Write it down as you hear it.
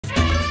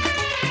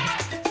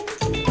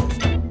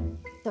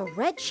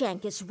red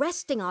shank is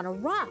resting on a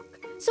rock,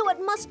 so it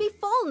must be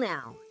full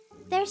now.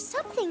 There's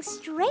something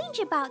strange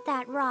about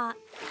that rock.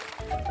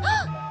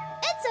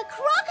 It's a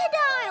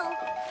crocodile!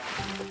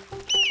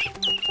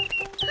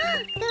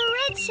 The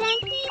red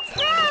shank needs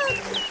help!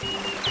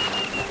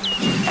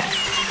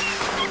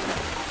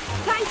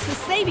 Thanks for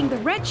saving the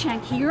red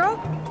shank,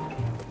 hero.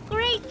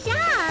 Great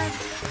job!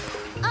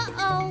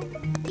 Uh-oh,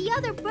 the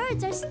other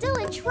birds are still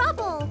in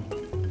trouble.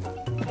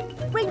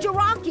 Ranger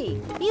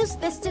Rocky, use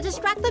this to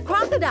distract the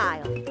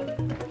crocodile.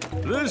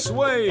 This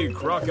way,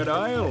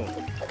 crocodile.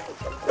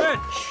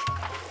 Fetch!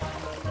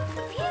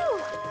 Phew,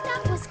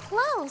 that was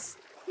close.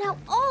 Now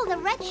all the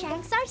red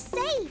shanks are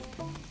safe.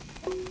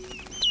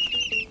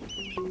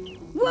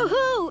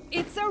 Woohoo!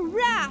 It's a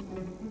wrap!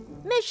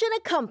 Mission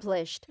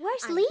accomplished.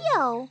 Where's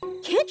Leo?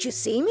 Can't you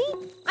see me?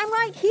 I'm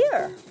right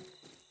here.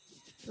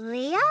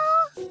 Leo?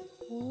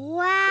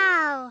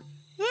 Wow,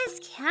 his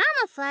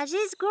camouflage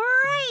is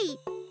great.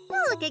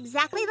 You look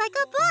exactly like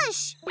a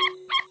bush.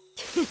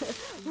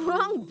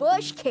 Wrong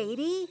bush,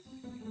 Katie.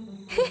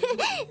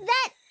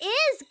 That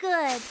is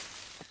good.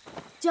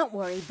 Don't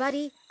worry,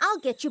 buddy. I'll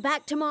get you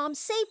back to Mom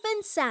safe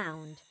and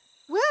sound.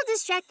 We'll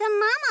distract the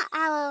mama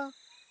owl.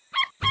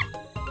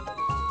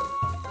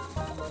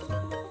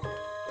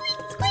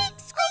 Squeak,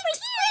 squeak,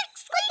 squeak,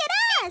 squeak at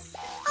us.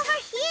 Over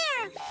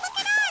here. Look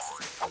at us.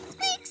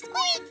 Squeak,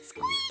 squeak,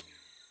 squeak.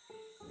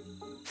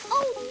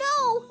 Oh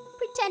no!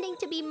 Pretending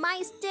to be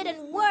mice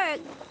didn't work.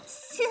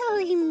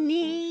 Silly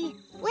me.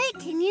 We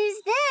can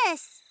use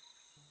this.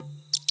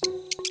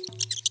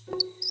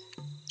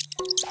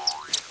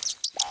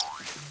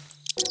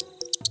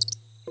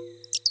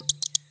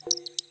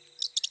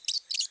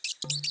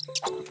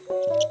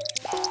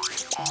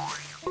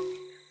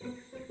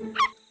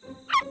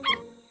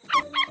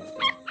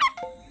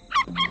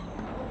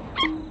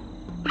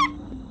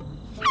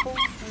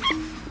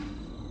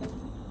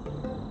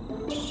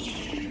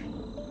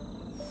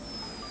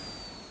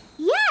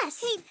 Yes!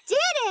 He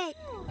did it!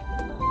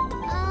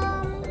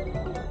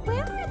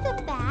 Where are the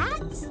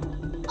bats?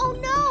 Oh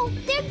no!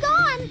 They're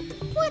gone!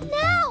 What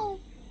now?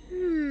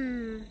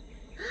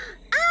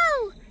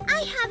 Oh!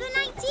 I have an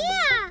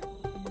idea!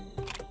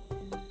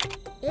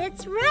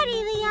 It's ready,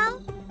 Leo.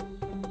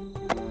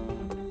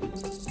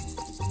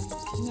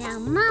 Now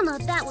Mama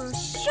Bat will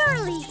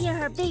surely hear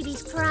her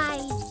baby's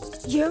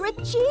cries. You're a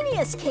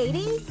genius,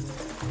 Katie.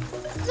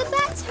 The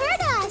bats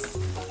heard us!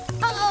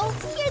 Uh-oh!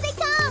 Here they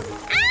come!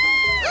 Ah!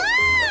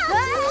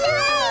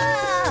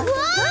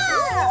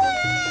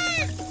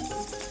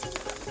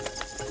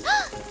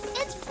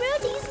 It's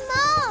Fruity's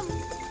mom!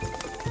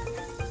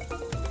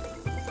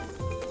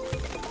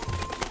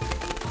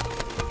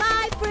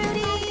 Bye,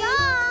 Fruity.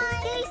 Bye!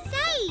 Stay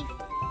safe!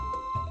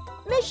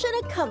 Mission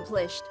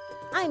accomplished.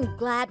 I'm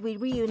glad we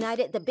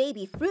reunited the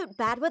baby fruit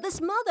bat with his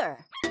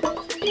mother.